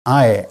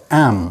I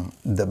am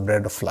the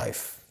bread of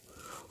life.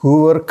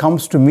 Whoever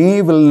comes to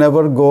me will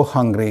never go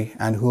hungry,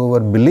 and whoever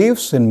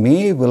believes in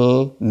me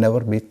will never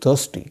be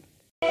thirsty.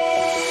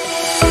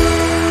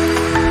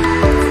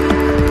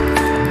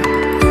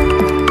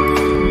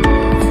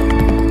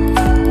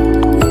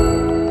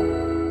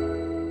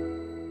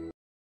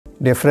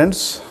 Dear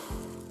friends,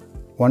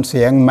 once a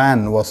young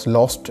man was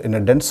lost in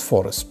a dense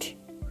forest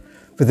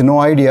with no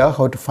idea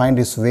how to find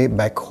his way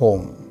back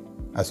home.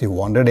 As he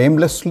wandered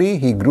aimlessly,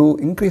 he grew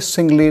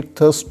increasingly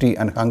thirsty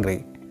and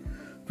hungry,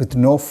 with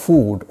no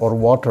food or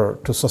water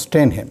to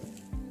sustain him.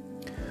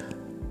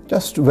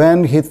 Just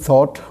when he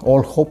thought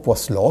all hope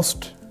was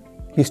lost,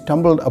 he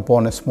stumbled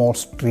upon a small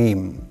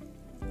stream.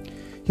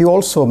 He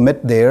also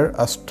met there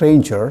a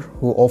stranger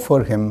who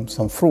offered him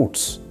some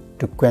fruits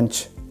to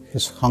quench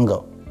his hunger.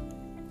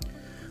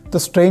 The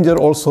stranger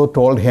also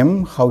told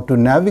him how to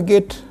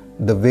navigate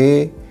the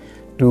way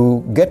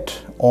to get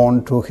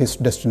on to his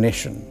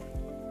destination.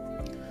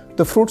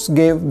 The fruits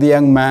gave the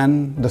young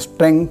man the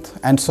strength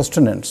and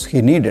sustenance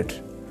he needed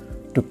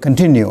to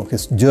continue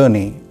his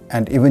journey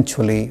and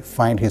eventually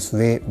find his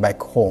way back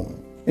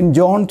home. In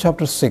John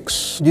chapter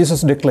 6,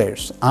 Jesus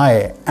declares,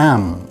 I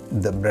am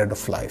the bread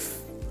of life.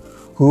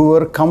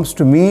 Whoever comes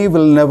to me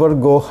will never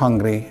go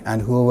hungry,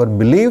 and whoever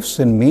believes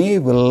in me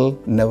will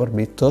never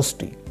be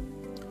thirsty.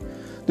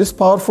 This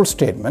powerful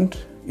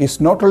statement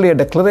is not only a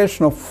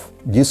declaration of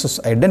Jesus'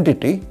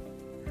 identity,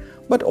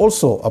 but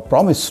also a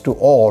promise to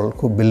all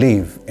who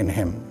believe in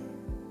him.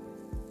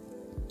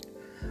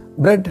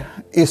 Bread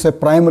is a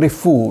primary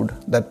food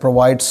that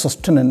provides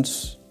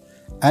sustenance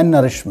and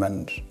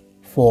nourishment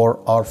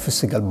for our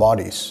physical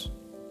bodies.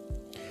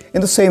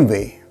 In the same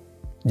way,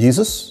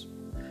 Jesus,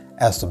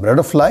 as the bread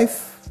of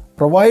life,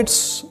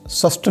 provides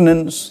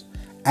sustenance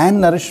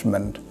and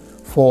nourishment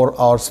for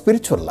our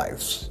spiritual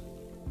lives.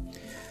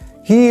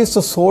 He is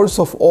the source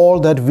of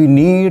all that we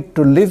need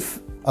to live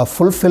a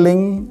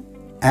fulfilling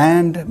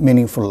and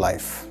meaningful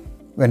life.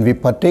 When we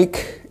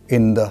partake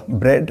in the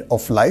bread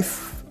of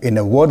life in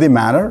a worthy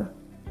manner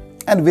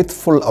and with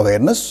full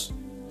awareness,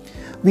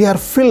 we are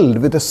filled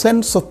with a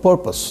sense of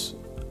purpose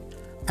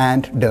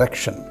and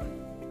direction.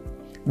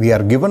 We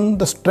are given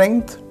the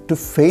strength to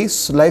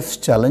face life's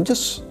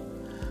challenges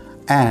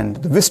and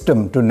the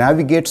wisdom to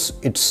navigate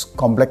its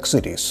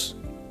complexities.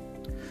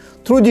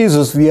 Through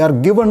Jesus, we are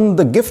given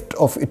the gift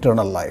of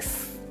eternal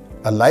life,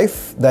 a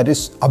life that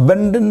is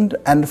abundant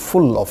and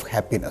full of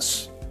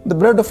happiness. The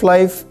bread of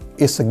life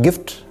is a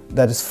gift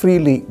that is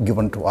freely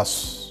given to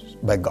us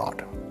by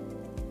God.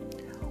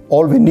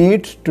 All we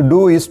need to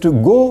do is to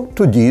go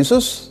to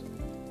Jesus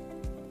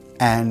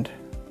and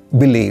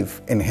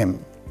believe in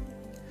him.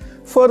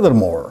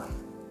 Furthermore,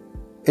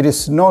 it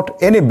is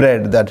not any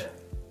bread that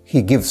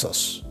he gives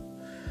us.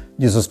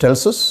 Jesus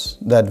tells us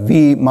that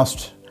we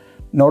must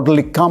not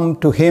only come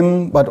to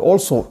him but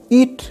also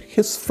eat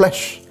his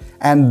flesh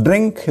and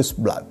drink his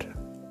blood.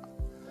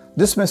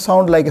 This may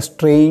sound like a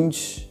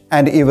strange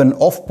and even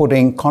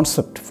off-putting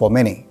concept for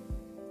many,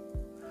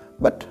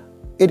 but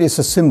it is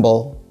a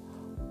symbol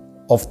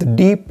of the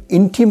deep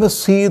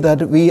intimacy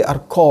that we are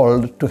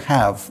called to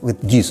have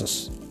with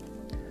Jesus.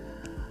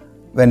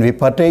 When we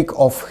partake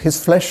of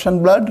his flesh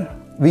and blood,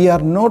 we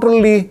are not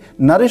only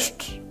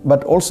nourished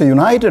but also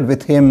united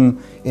with him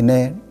in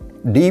a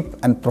deep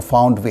and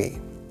profound way.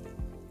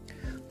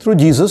 Through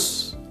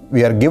Jesus,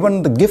 we are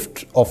given the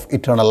gift of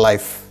eternal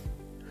life,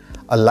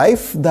 a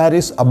life that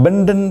is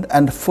abundant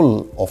and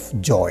full of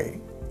joy.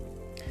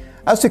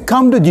 As we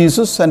come to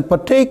Jesus and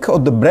partake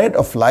of the bread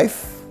of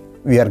life,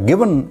 we are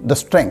given the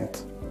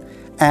strength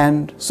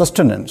and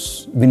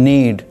sustenance we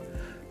need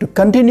to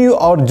continue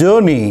our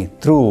journey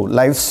through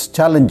life's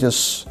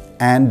challenges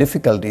and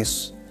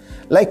difficulties,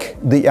 like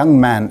the young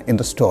man in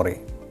the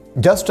story.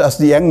 Just as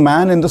the young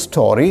man in the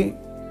story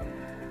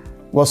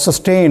was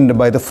sustained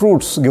by the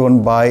fruits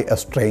given by a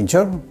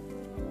stranger,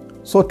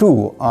 so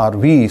too are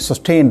we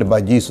sustained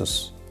by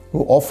Jesus,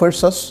 who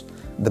offers us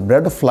the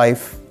bread of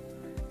life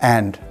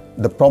and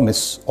the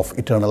promise of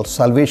eternal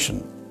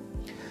salvation.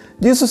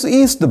 Jesus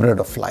is the bread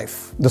of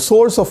life, the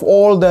source of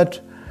all that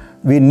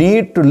we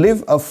need to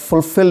live a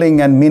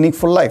fulfilling and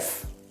meaningful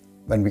life.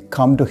 When we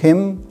come to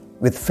him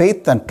with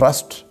faith and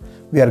trust,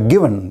 we are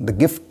given the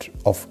gift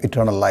of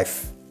eternal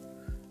life,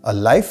 a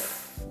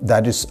life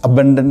that is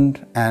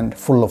abundant and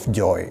full of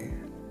joy.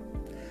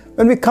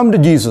 When we come to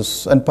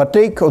Jesus and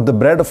partake of the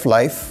bread of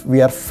life,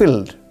 we are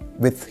filled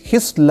with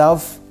his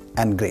love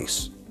and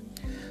grace.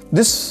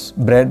 This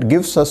bread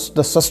gives us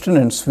the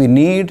sustenance we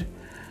need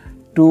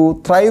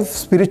to thrive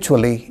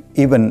spiritually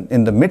even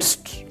in the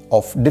midst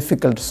of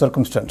difficult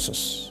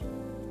circumstances.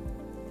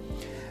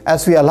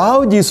 As we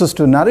allow Jesus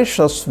to nourish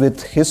us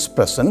with his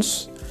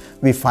presence,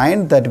 we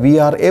find that we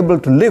are able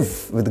to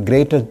live with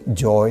greater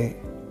joy,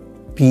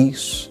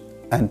 peace,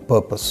 and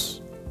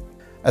purpose.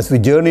 As we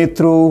journey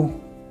through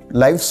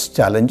life's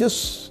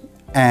challenges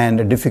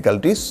and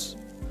difficulties,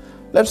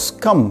 let's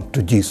come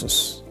to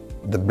Jesus,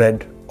 the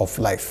bread of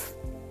life,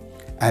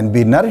 and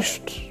be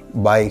nourished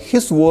by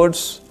his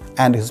words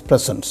and his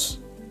presence.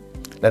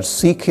 Let's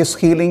seek his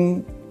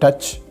healing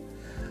touch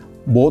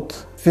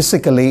both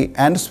physically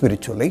and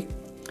spiritually,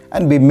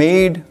 and be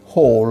made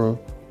whole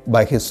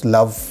by His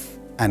love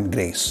and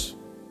grace.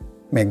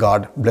 May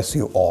God bless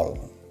you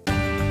all.